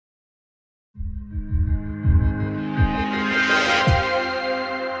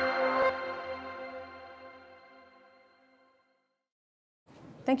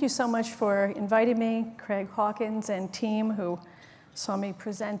Thank you so much for inviting me, Craig Hawkins and team, who saw me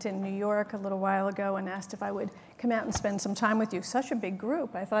present in New York a little while ago and asked if I would come out and spend some time with you. Such a big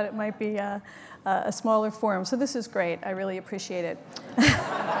group. I thought it might be a smaller forum. So this is great. I really appreciate it.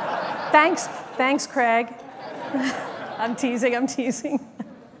 Thanks, Craig. I'm teasing.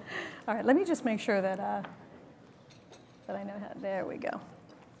 All right, let me just make sure that I know how. There we go.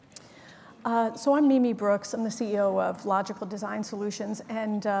 So I'm Mimi Brooks. I'm the CEO of Logical Design Solutions,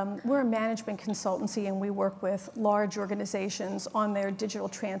 and we're a management consultancy, and we work with large organizations on their digital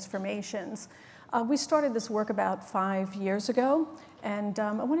transformations. We started this work about 5 years ago, and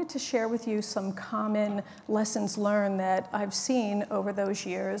I wanted to share with you some common lessons learned that I've seen over those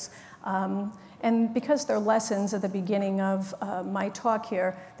years. And because they're lessons at the beginning of my talk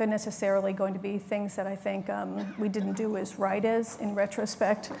here, they're necessarily going to be things that I think we didn't do as right as, in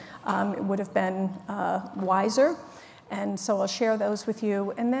retrospect, it would have been wiser. And so I'll share those with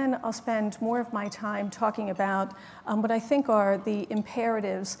you. And then I'll spend more of my time talking about what I think are the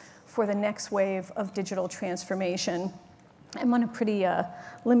imperatives for the next wave of digital transformation. I'm on a pretty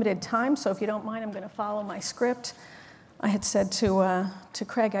limited time, so if you don't mind, I'm going to follow my script. I had said to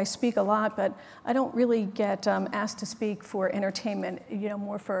Craig, I speak a lot, but I don't really get asked to speak for entertainment,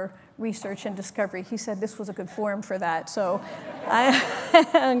 more for research and discovery. He said this was a good forum for that, so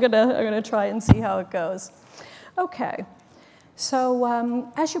I'm gonna try and see how it goes. Okay,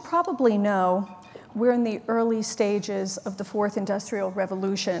 so as you probably know, we're in the early stages of the fourth industrial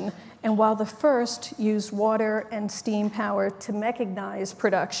revolution, and while the first used water and steam power to mechanize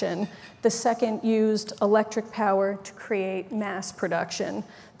production, the second used electric power to create mass production.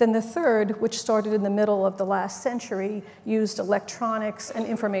 Then the third, which started in the middle of the last century, used electronics and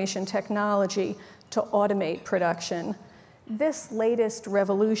information technology to automate production. This latest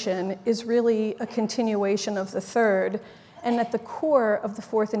revolution is really a continuation of the third, and at the core of the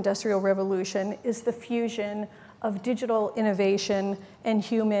fourth industrial revolution is the fusion of digital innovation and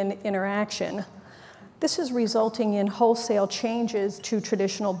human interaction. This is resulting in wholesale changes to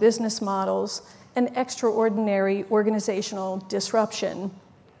traditional business models and extraordinary organizational disruption.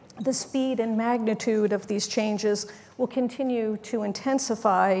 The speed and magnitude of these changes will continue to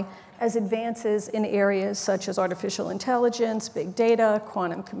intensify as advances in areas such as artificial intelligence, big data,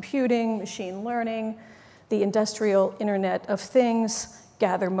 quantum computing, machine learning, the industrial Internet of Things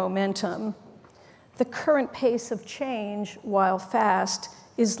gather momentum. The current pace of change, while fast,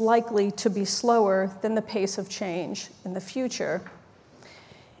 is likely to be slower than the pace of change in the future.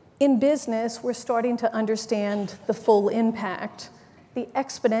 In business, we're starting to understand the full impact. The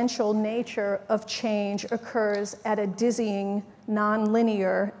exponential nature of change occurs at a dizzying,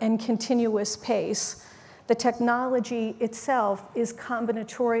 nonlinear, and continuous pace. The technology itself is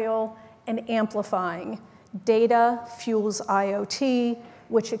combinatorial and amplifying. Data fuels IoT,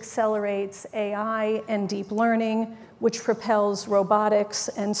 which accelerates AI and deep learning, which propels robotics,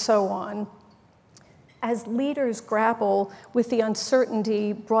 and so on. As leaders grapple with the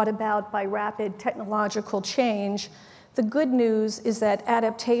uncertainty brought about by rapid technological change, the good news is that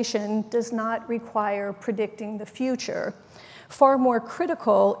adaptation does not require predicting the future. Far more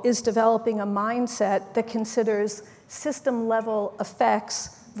critical is developing a mindset that considers system-level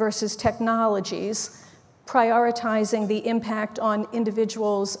effects versus technologies, prioritizing the impact on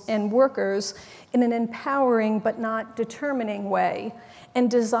individuals and workers in an empowering but not determining way,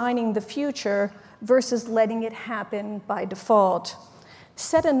 and designing the future versus letting it happen by default.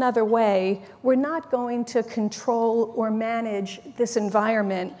 Said another way, we're not going to control or manage this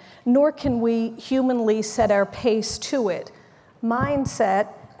environment, nor can we humanly set our pace to it. Mindset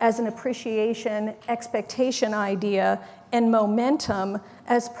as an appreciation, expectation idea, and momentum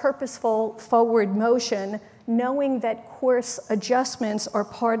as purposeful forward motion, knowing that course adjustments are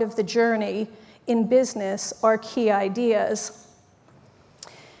part of the journey in business are key ideas.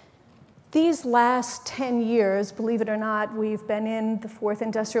 These last 10 years, believe it or not, we've been in the fourth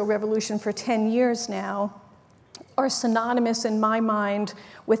industrial revolution for 10 years now, are synonymous in my mind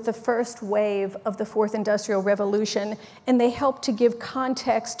with the first wave of the fourth industrial revolution, and they help to give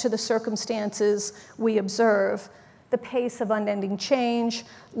context to the circumstances we observe. The pace of unending change,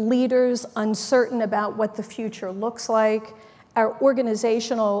 leaders uncertain about what the future looks like, our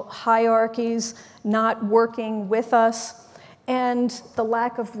organizational hierarchies not working with us, and the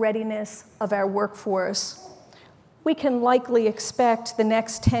lack of readiness of our workforce. We can likely expect the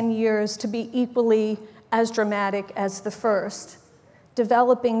next 10 years to be equally as dramatic as the first.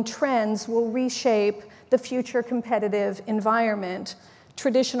 Developing trends will reshape the future competitive environment.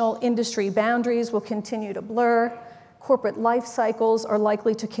 Traditional industry boundaries will continue to blur. Corporate life cycles are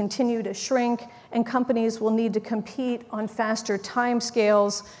likely to continue to shrink, and companies will need to compete on faster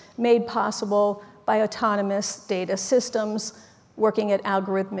timescales made possible by autonomous data systems working at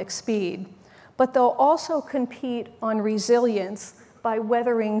algorithmic speed. But they'll also compete on resilience by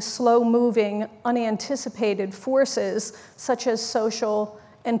weathering slow-moving, unanticipated forces such as social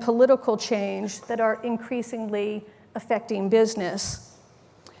and political change that are increasingly affecting business.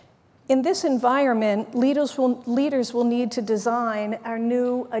 In this environment, leaders will need to design our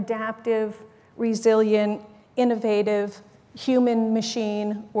new adaptive, resilient, innovative,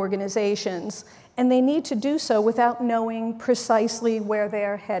 human-machine organizations, and they need to do so without knowing precisely where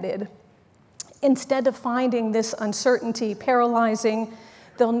they're headed. Instead of finding this uncertainty paralyzing,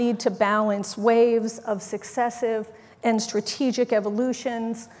 they'll need to balance waves of successive and strategic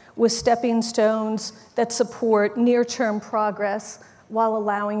evolutions with stepping stones that support near-term progress while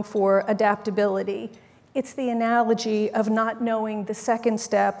allowing for adaptability. It's the analogy of not knowing the second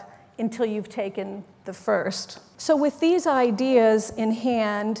step until you've taken the first. So with these ideas in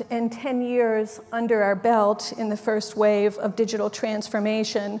hand and 10 years under our belt in the first wave of digital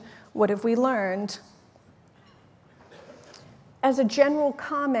transformation, what have we learned? As a general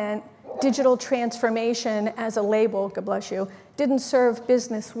comment, digital transformation as a label, God bless you, didn't serve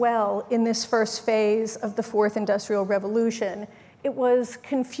business well in this first phase of the fourth industrial revolution. It was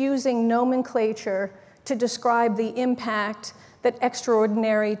confusing nomenclature to describe the impact that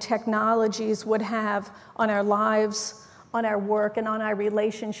extraordinary technologies would have on our lives, on our work, and on our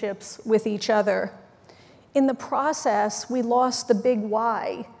relationships with each other. In the process, we lost the big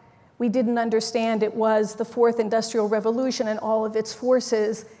why. We didn't understand it was the fourth industrial revolution and all of its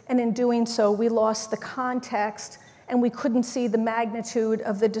forces, and in doing so, we lost the context, and we couldn't see the magnitude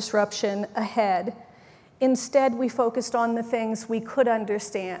of the disruption ahead. Instead, we focused on the things we could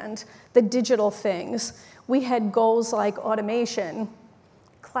understand, the digital things. We had goals like automation,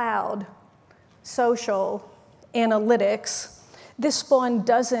 cloud, social, analytics. This spawned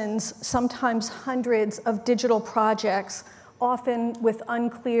dozens, sometimes hundreds of digital projects, often with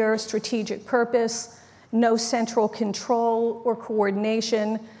unclear strategic purpose, no central control or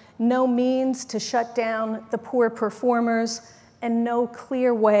coordination, no means to shut down the poor performers, and no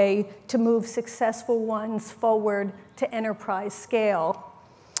clear way to move successful ones forward to enterprise scale.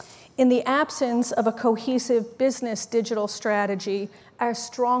 In the absence of a cohesive business digital strategy, our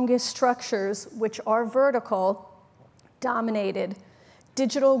strongest structures, which are vertical, dominated.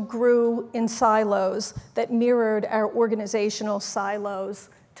 Digital grew in silos that mirrored our organizational silos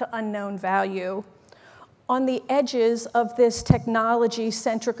to unknown value. On the edges of this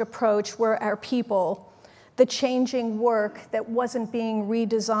technology-centric approach were our people, the changing work that wasn't being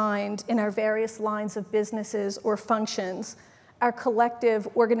redesigned in our various lines of businesses or functions, our collective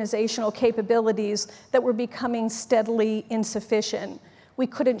organizational capabilities that were becoming steadily insufficient. We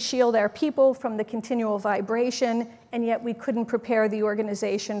couldn't shield our people from the continual vibration, and yet we couldn't prepare the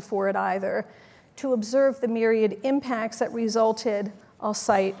organization for it either. To observe the myriad impacts that resulted, I'll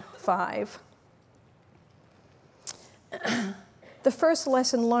cite 5. The first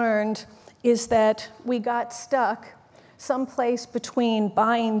lesson learned is that we got stuck someplace between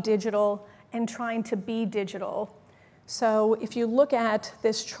buying digital and trying to be digital. So if you look at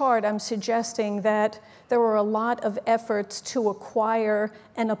this chart, I'm suggesting that there were a lot of efforts to acquire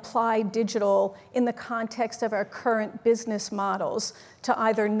and apply digital in the context of our current business models to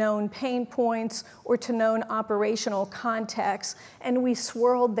either known pain points or to known operational contexts. And we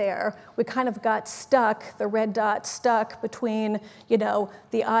swirled there. We kind of got stuck, the red dot stuck between,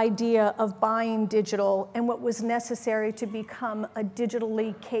 the idea of buying digital and what was necessary to become a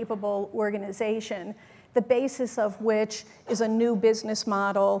digitally capable organization, the basis of which is a new business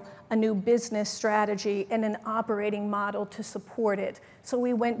model, a new business strategy, and an operating model to support it. So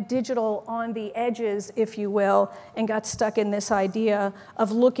we went digital on the edges, if you will, and got stuck in this idea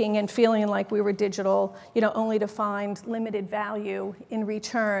of looking and feeling like we were digital, only to find limited value in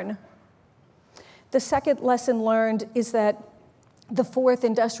return. The second lesson learned is that the fourth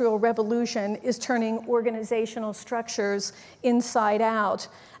industrial revolution is turning organizational structures inside out,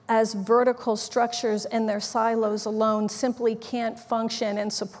 as vertical structures and their silos alone simply can't function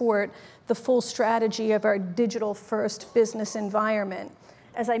and support the full strategy of our digital-first business environment.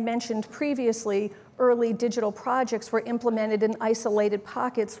 As I mentioned previously, early digital projects were implemented in isolated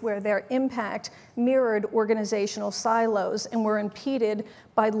pockets where their impact mirrored organizational silos and were impeded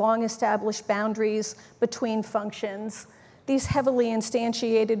by long-established boundaries between functions. These heavily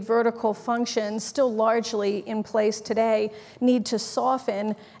instantiated vertical functions, still largely in place today, need to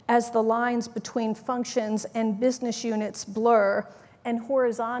soften as the lines between functions and business units blur, and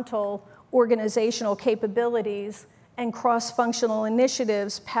horizontal organizational capabilities and cross-functional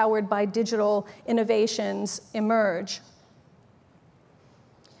initiatives powered by digital innovations emerge.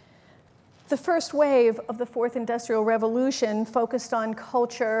 The first wave of the fourth industrial revolution focused on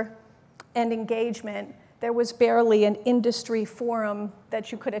culture and engagement. There was barely an industry forum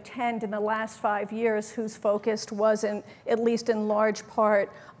that you could attend in the last 5 years whose focus wasn't, at least in large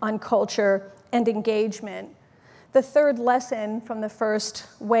part, on culture and engagement. The third lesson from the first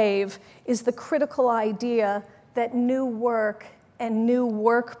wave is the critical idea that new work and new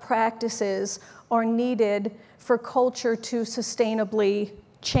work practices are needed for culture to sustainably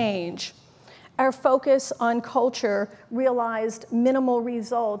change. Our focus on culture realized minimal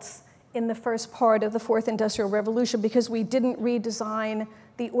results in the first part of the fourth industrial revolution because we didn't redesign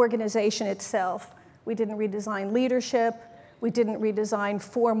the organization itself. We didn't redesign leadership. We didn't redesign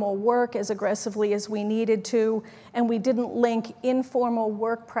formal work as aggressively as we needed to, and we didn't link informal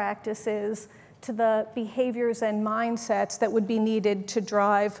work practices to the behaviors and mindsets that would be needed to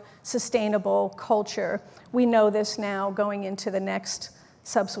drive sustainable culture. We know this now going into the next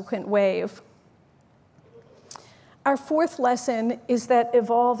subsequent wave. Our fourth lesson is that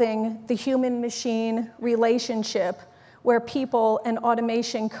evolving the human-machine relationship where people and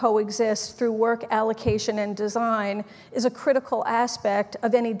automation coexist through work allocation and design is a critical aspect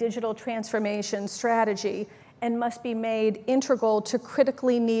of any digital transformation strategy and must be made integral to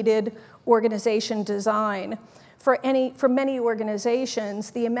critically needed organization design. For many organizations,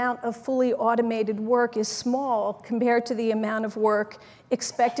 the amount of fully automated work is small compared to the amount of work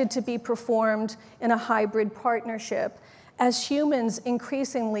expected to be performed in a hybrid partnership. As humans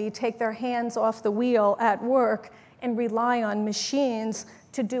increasingly take their hands off the wheel at work and rely on machines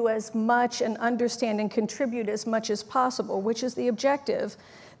to do as much and understand and contribute as much as possible, which is the objective,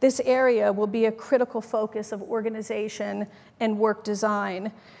 this area will be a critical focus of organization and work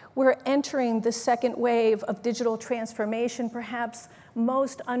design. We're entering the second wave of digital transformation, perhaps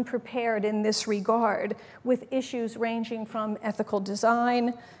most unprepared in this regard, with issues ranging from ethical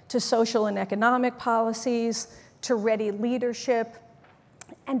design to social and economic policies to ready leadership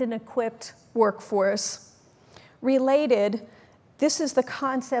and an equipped workforce. Related, this is the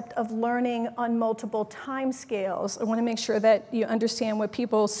concept of learning on multiple timescales. I want to make sure that you understand what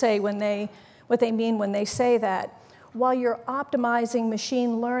people say what they mean when they say that. While you're optimizing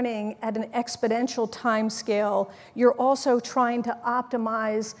machine learning at an exponential timescale, you're also trying to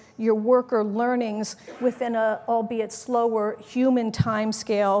optimize your worker learnings within an albeit slower human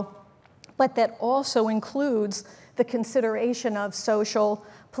timescale, but that also includes the consideration of social,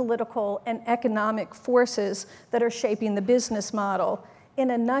 political, and economic forces that are shaping the business model.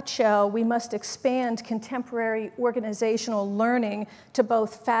 In a nutshell, we must expand contemporary organizational learning to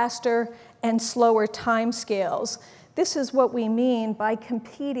both faster and slower timescales. This is what we mean by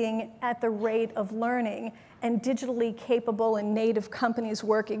competing at the rate of learning, and digitally capable and native companies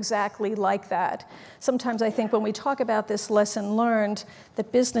work exactly like that. Sometimes I think when we talk about this lesson learned,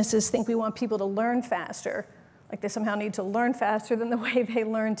 that businesses think we want people to learn faster, like they somehow need to learn faster than the way they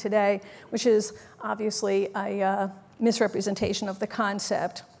learn today, which is obviously a misrepresentation of the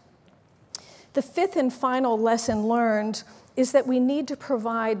concept. The fifth and final lesson learned is that we need to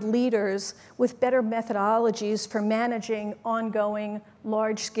provide leaders with better methodologies for managing ongoing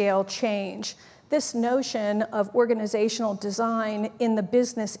large-scale change. This notion of organizational design in the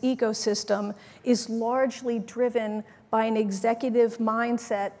business ecosystem is largely driven by an executive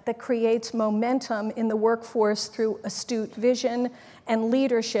mindset that creates momentum in the workforce through astute vision and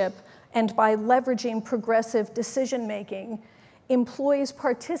leadership, and by leveraging progressive decision-making. Employees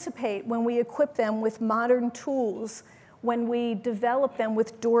participate when we equip them with modern tools, when we develop them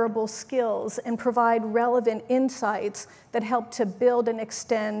with durable skills and provide relevant insights that help to build and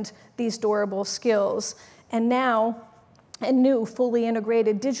extend these durable skills. And now, new fully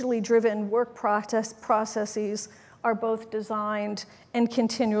integrated, digitally driven work processes are both designed and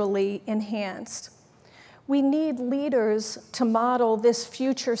continually enhanced. We need leaders to model this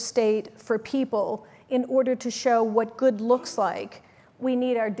future state for people in order to show what good looks like. We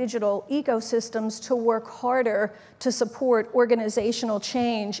need our digital ecosystems to work harder to support organizational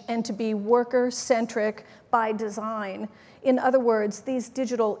change and to be worker-centric by design. In other words, these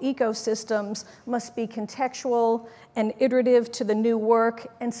digital ecosystems must be contextual and iterative to the new work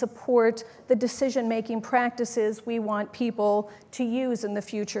and support the decision-making practices we want people to use in the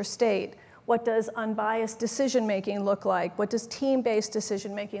future state. What does unbiased decision-making look like? What does team-based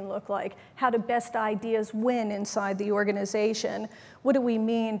decision-making look like? How do best ideas win inside the organization? What do we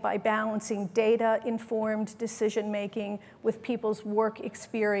mean by balancing data-informed decision-making with people's work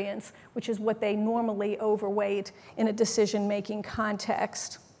experience, which is what they normally overweight in a decision-making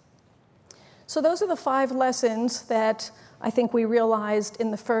context? So those are the 5 lessons that I think we realized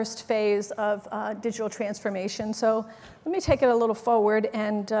in the first phase of digital transformation. So let me take it a little forward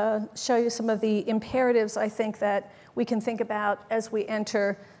and show you some of the imperatives I think that we can think about as we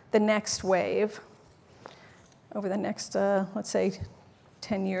enter the next wave over the next, let's say,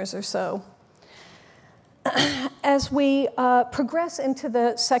 10 years or so. As we progress into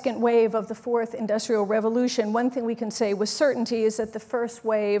the second wave of the 4th industrial revolution, one thing we can say with certainty is that the first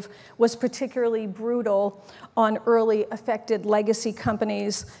wave was particularly brutal on early affected legacy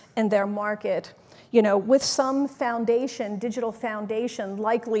companies and their market. You know, with some foundation, digital foundation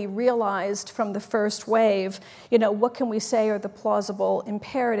likely realized from the first wave, you know, what can we say are the plausible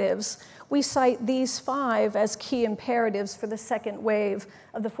imperatives? We cite these 5 as key imperatives for the second wave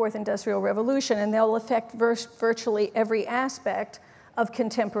of the 4th industrial revolution, and they'll affect virtually every aspect of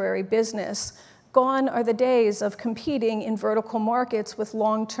contemporary business. Gone are the days of competing in vertical markets with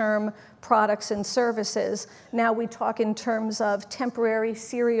long-term products and services. Now we talk in terms of temporary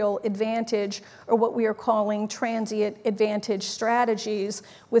serial advantage, or what we are calling transient advantage strategies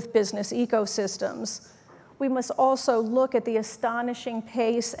with business ecosystems. We must also look at the astonishing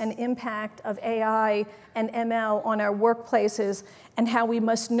pace and impact of AI and ML on our workplaces, and how we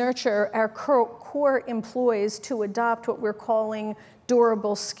must nurture our core employees to adopt what we're calling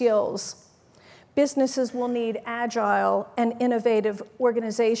durable skills. Businesses will need agile and innovative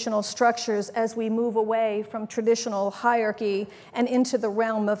organizational structures as we move away from traditional hierarchy and into the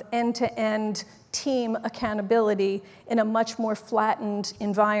realm of end-to-end team accountability in a much more flattened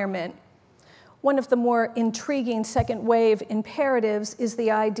environment. One of the more intriguing second wave imperatives is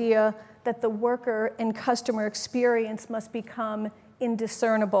the idea that the worker and customer experience must become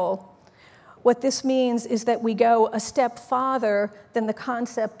indiscernible. What this means is that we go a step farther than the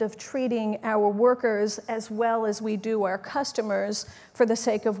concept of treating our workers as well as we do our customers for the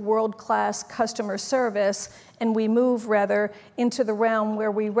sake of world-class customer service, and we move rather into the realm where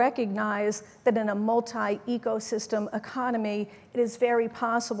we recognize that in a multi-ecosystem economy, it is very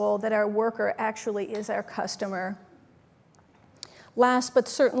possible that our worker actually is our customer. Last but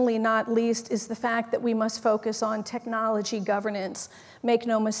certainly not least is the fact that we must focus on technology governance. Make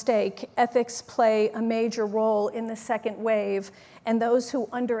no mistake, ethics play a major role in the second wave, and those who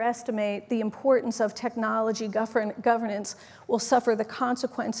underestimate the importance of technology governance will suffer the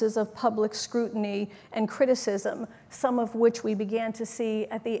consequences of public scrutiny and criticism, some of which we began to see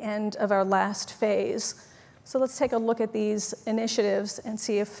at the end of our last phase. So let's take a look at these initiatives and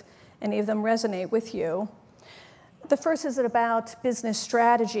see if any of them resonate with you. The first is about business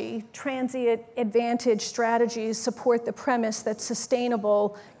strategy. Transient advantage strategies support the premise that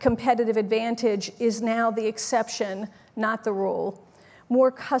sustainable competitive advantage is now the exception, not the rule.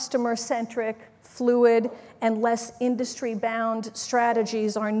 More customer-centric, fluid, and less industry-bound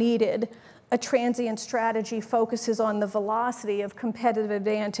strategies are needed. A transient strategy focuses on the velocity of competitive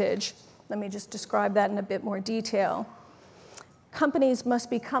advantage. Let me just describe that in a bit more detail. Companies must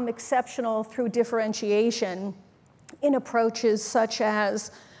become exceptional through differentiation in approaches such as,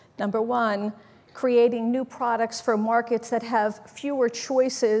 number 1, creating new products for markets that have fewer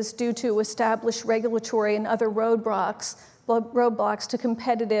choices due to established regulatory and other roadblocks to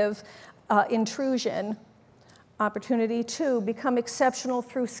competitive intrusion. Opportunity 2, become exceptional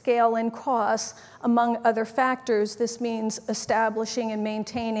through scale and costs. Among other factors, this means establishing and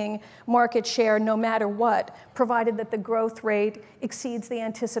maintaining market share no matter what, provided that the growth rate exceeds the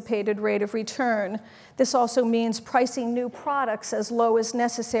anticipated rate of return. This also means pricing new products as low as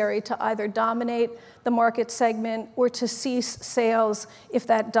necessary to either dominate the market segment or to cease sales if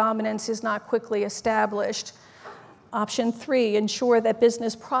that dominance is not quickly established. Option 3, ensure that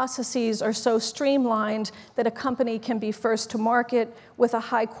business processes are so streamlined that a company can be first to market with a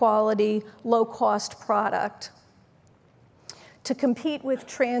high-quality, low-cost product. To compete with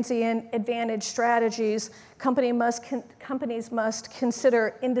transient advantage strategies, companies must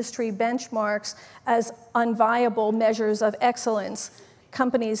consider industry benchmarks as unviable measures of excellence.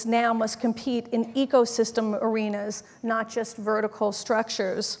 Companies now must compete in ecosystem arenas, not just vertical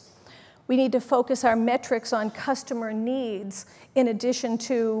structures. We need to focus our metrics on customer needs in addition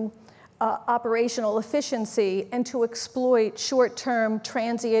to operational efficiency, and to exploit short-term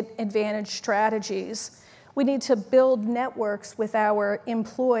transient advantage strategies. We need to build networks with our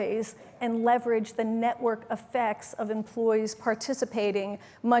employees and leverage the network effects of employees participating,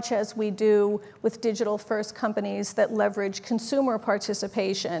 much as we do with digital-first companies that leverage consumer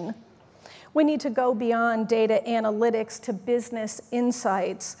participation. We need to go beyond data analytics to business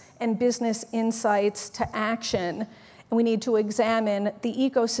insights, and business insights to action. And we need to examine the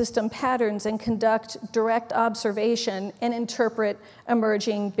ecosystem patterns and conduct direct observation and interpret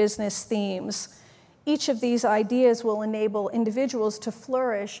emerging business themes. Each of these ideas will enable individuals to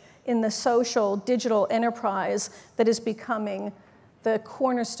flourish in the social digital enterprise that is becoming the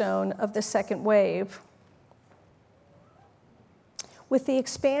cornerstone of the second wave. With the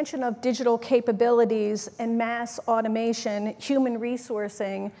expansion of digital capabilities and mass automation, human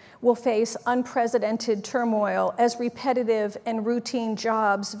resourcing will face unprecedented turmoil as repetitive and routine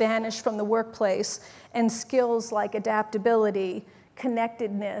jobs vanish from the workplace and skills like adaptability,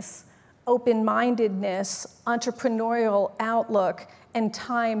 connectedness, open-mindedness, entrepreneurial outlook, and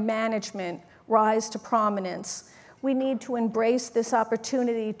time management rise to prominence. We need to embrace this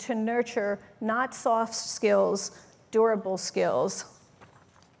opportunity to nurture not soft skills, durable skills.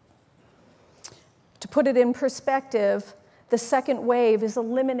 To put it in perspective, the second wave is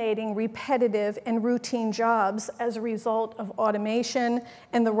eliminating repetitive and routine jobs as a result of automation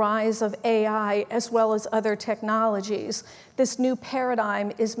and the rise of AI, as well as other technologies. This new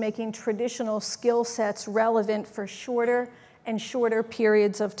paradigm is making traditional skill sets relevant for shorter and shorter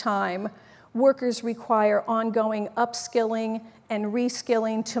periods of time. Workers require ongoing upskilling and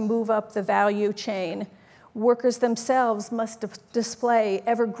reskilling to move up the value chain. Workers themselves must display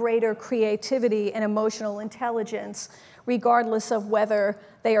ever greater creativity and emotional intelligence, regardless of whether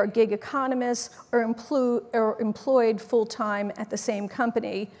they are gig economists or employed full-time at the same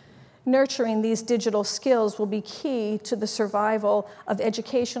company. Nurturing these digital skills will be key to the survival of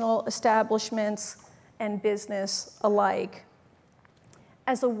educational establishments and business alike.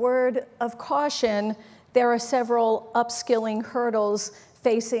 As a word of caution, there are several upskilling hurdles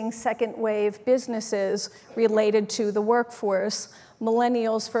facing second wave businesses related to the workforce.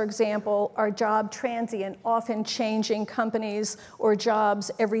 Millennials, for example, are job transient, often changing companies or jobs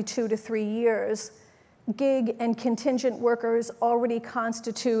every 2 to 3 years. Gig and contingent workers already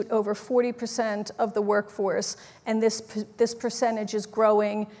constitute over 40% of the workforce, and this percentage is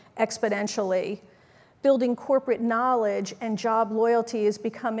growing exponentially. Building corporate knowledge and job loyalty is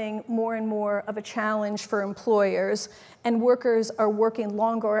becoming more and more of a challenge for employers, and workers are working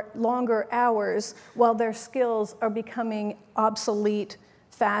longer hours while their skills are becoming obsolete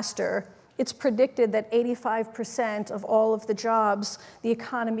faster. It's predicted that 85% of all of the jobs the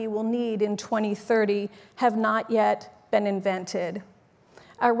economy will need in 2030 have not yet been invented.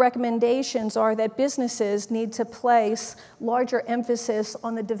 Our recommendations are that businesses need to place larger emphasis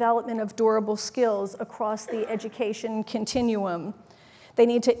on the development of durable skills across the education continuum. They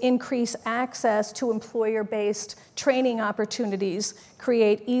need to increase access to employer-based training opportunities,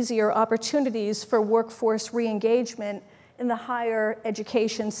 create easier opportunities for workforce re-engagement in the higher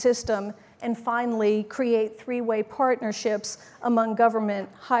education system, and finally, create three-way partnerships among government,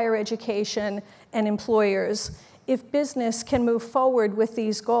 higher education, and employers. If business can move forward with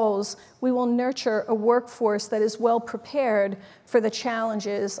these goals, we will nurture a workforce that is well prepared for the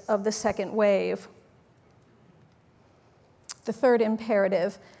challenges of the second wave. The third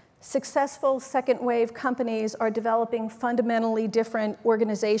imperative, successful second wave companies are developing fundamentally different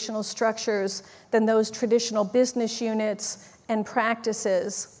organizational structures than those traditional business units and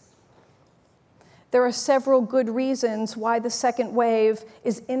practices. There are several good reasons why the second wave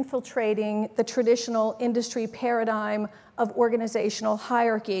is infiltrating the traditional industry paradigm of organizational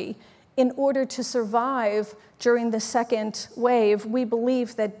hierarchy. In order to survive during the second wave, we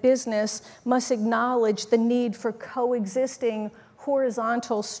believe that business must acknowledge the need for coexisting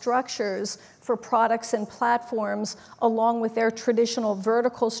horizontal structures for products and platforms, along with their traditional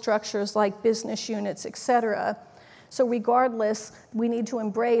vertical structures like business units, et cetera. So regardless, we need to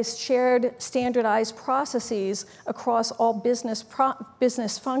embrace shared standardized processes across all business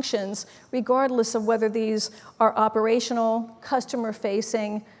functions, regardless of whether these are operational,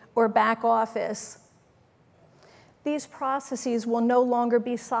 customer-facing, or back office. These processes will no longer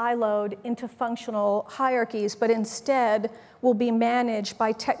be siloed into functional hierarchies, but instead will be managed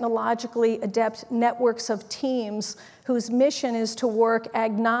by technologically adept networks of teams whose mission is to work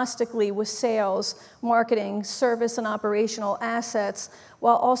agnostically with sales, marketing, service, and operational assets,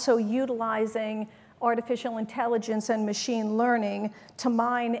 while also utilizing artificial intelligence and machine learning to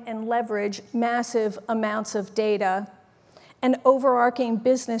mine and leverage massive amounts of data. An overarching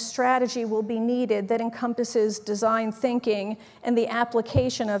business strategy will be needed that encompasses design thinking and the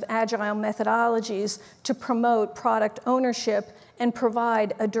application of agile methodologies to promote product ownership and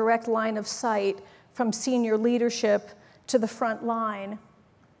provide a direct line of sight from senior leadership to the front line.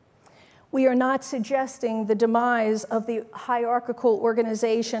 We are not suggesting the demise of the hierarchical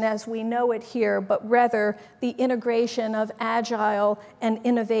organization as we know it here, but rather the integration of agile and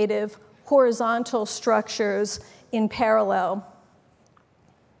innovative horizontal structures in parallel.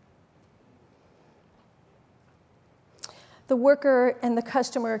 The worker and the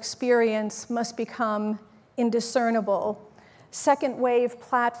customer experience must become indiscernible. Second wave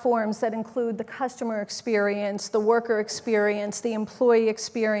platforms that include the customer experience, the worker experience, the employee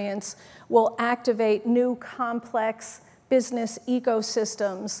experience will activate new complex business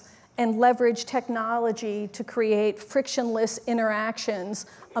ecosystems and leverage technology to create frictionless interactions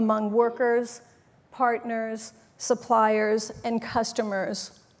among workers, partners, suppliers, and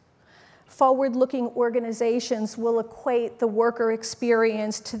customers. Forward-looking organizations will equate the worker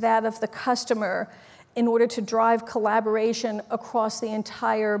experience to that of the customer in order to drive collaboration across the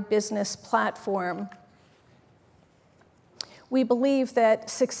entire business platform. We believe that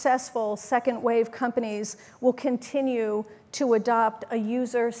successful second-wave companies will continue to adopt a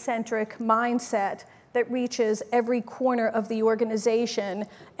user-centric mindset that reaches every corner of the organization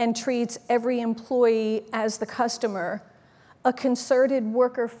and treats every employee as the customer. A concerted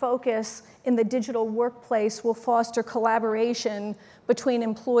worker focus in the digital workplace will foster collaboration between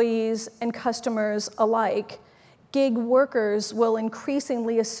employees and customers alike. Gig workers will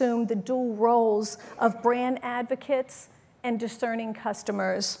increasingly assume the dual roles of brand advocates and discerning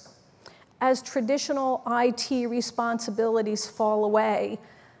customers. As traditional IT responsibilities fall away,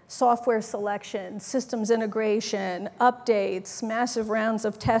 software selection, systems integration, updates, massive rounds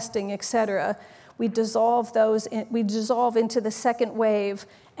of testing, et cetera, we dissolve into the second wave,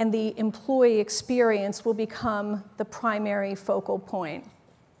 and the employee experience will become the primary focal point.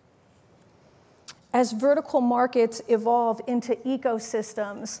 As vertical markets evolve into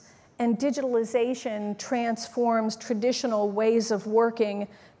ecosystems and digitalization transforms traditional ways of working,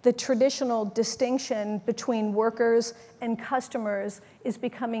 the traditional distinction between workers and customers is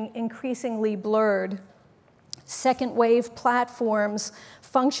becoming increasingly blurred. Second wave platforms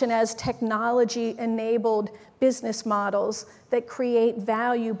function as technology-enabled business models that create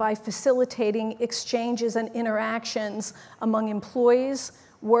value by facilitating exchanges and interactions among employees,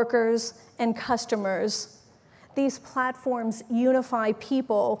 workers, and customers. These platforms unify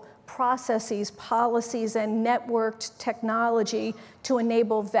people, processes, policies, and networked technology to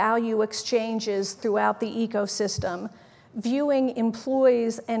enable value exchanges throughout the ecosystem. Viewing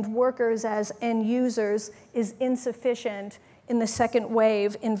employees and workers as end users is insufficient in the second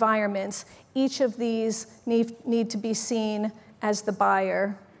wave environments. Each of these need to be seen as the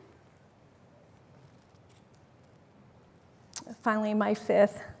buyer. Finally, my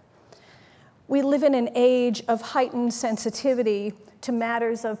fifth. We live in an age of heightened sensitivity to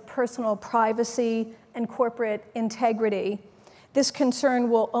matters of personal privacy and corporate integrity. This concern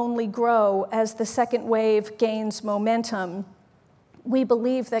will only grow as the second wave gains momentum. We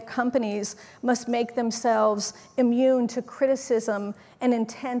believe that companies must make themselves immune to criticism and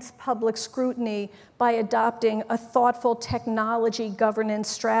intense public scrutiny by adopting a thoughtful technology governance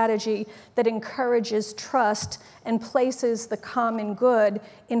strategy that encourages trust and places the common good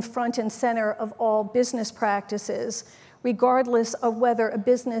in front and center of all business practices. Regardless of whether a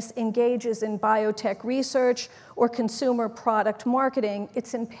business engages in biotech research or consumer product marketing,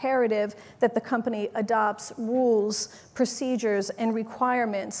 it's imperative that the company adopts rules, procedures, and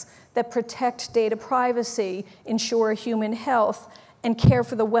requirements that protect data privacy, ensure human health, and care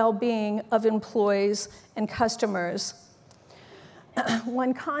for the well-being of employees and customers.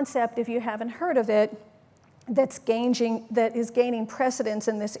 One concept, if you haven't heard of it, that is gaining precedence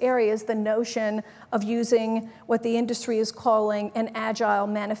in this area is the notion of using what the industry is calling an agile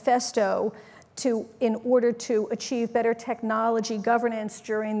manifesto in order to achieve better technology governance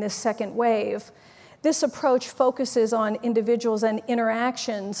during this second wave. This approach focuses on individuals and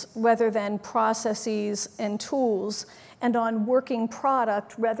interactions rather than processes and tools, and on working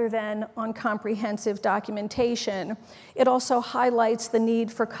product rather than on comprehensive documentation. It also highlights the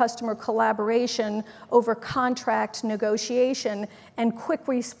need for customer collaboration over contract negotiation and quick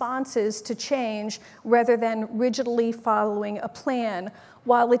responses to change rather than rigidly following a plan.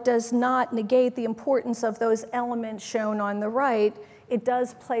 While it does not negate the importance of those elements shown on the right, it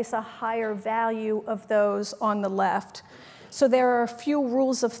does place a higher value of those on the left. So there are a few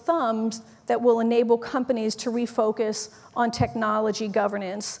rules of thumb that will enable companies to refocus on technology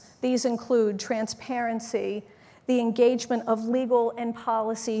governance. These include transparency, the engagement of legal and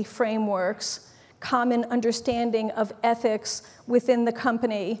policy frameworks, common understanding of ethics within the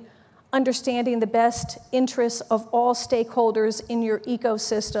company, understanding the best interests of all stakeholders in your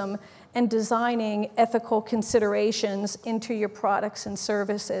ecosystem, and designing ethical considerations into your products and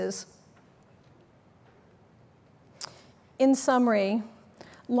services. In summary,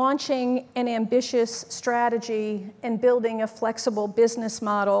 launching an ambitious strategy and building a flexible business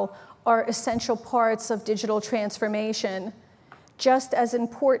model are essential parts of digital transformation. Just as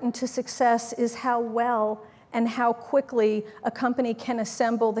important to success is how well and how quickly a company can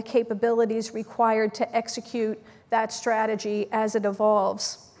assemble the capabilities required to execute that strategy as it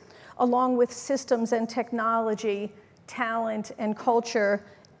evolves. Along with systems and technology, talent and culture,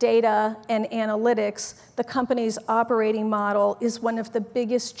 data and analytics, the company's operating model is one of the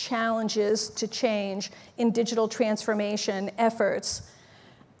biggest challenges to change in digital transformation efforts.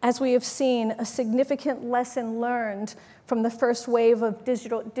 As we have seen, a significant lesson learned from the first wave of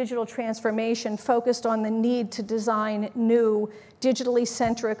digital transformation focused on the need to design new, digitally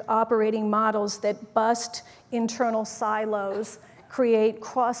centric operating models that bust internal silos, create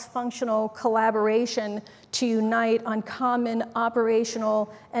cross-functional collaboration to unite on common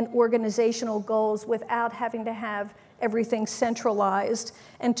operational and organizational goals without having to have everything centralized,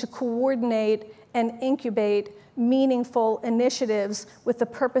 and to coordinate and incubate meaningful initiatives with the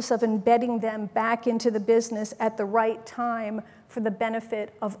purpose of embedding them back into the business at the right time for the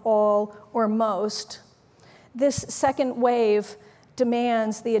benefit of all or most. This second wave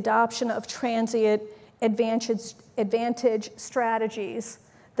demands the adoption of transient advantage strategies,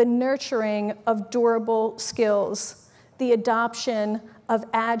 the nurturing of durable skills, the adoption of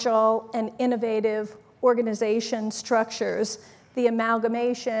agile and innovative organization structures, the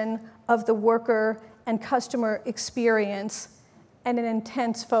amalgamation of the worker and customer experience, and an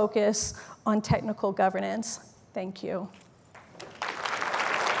intense focus on technical governance. Thank you.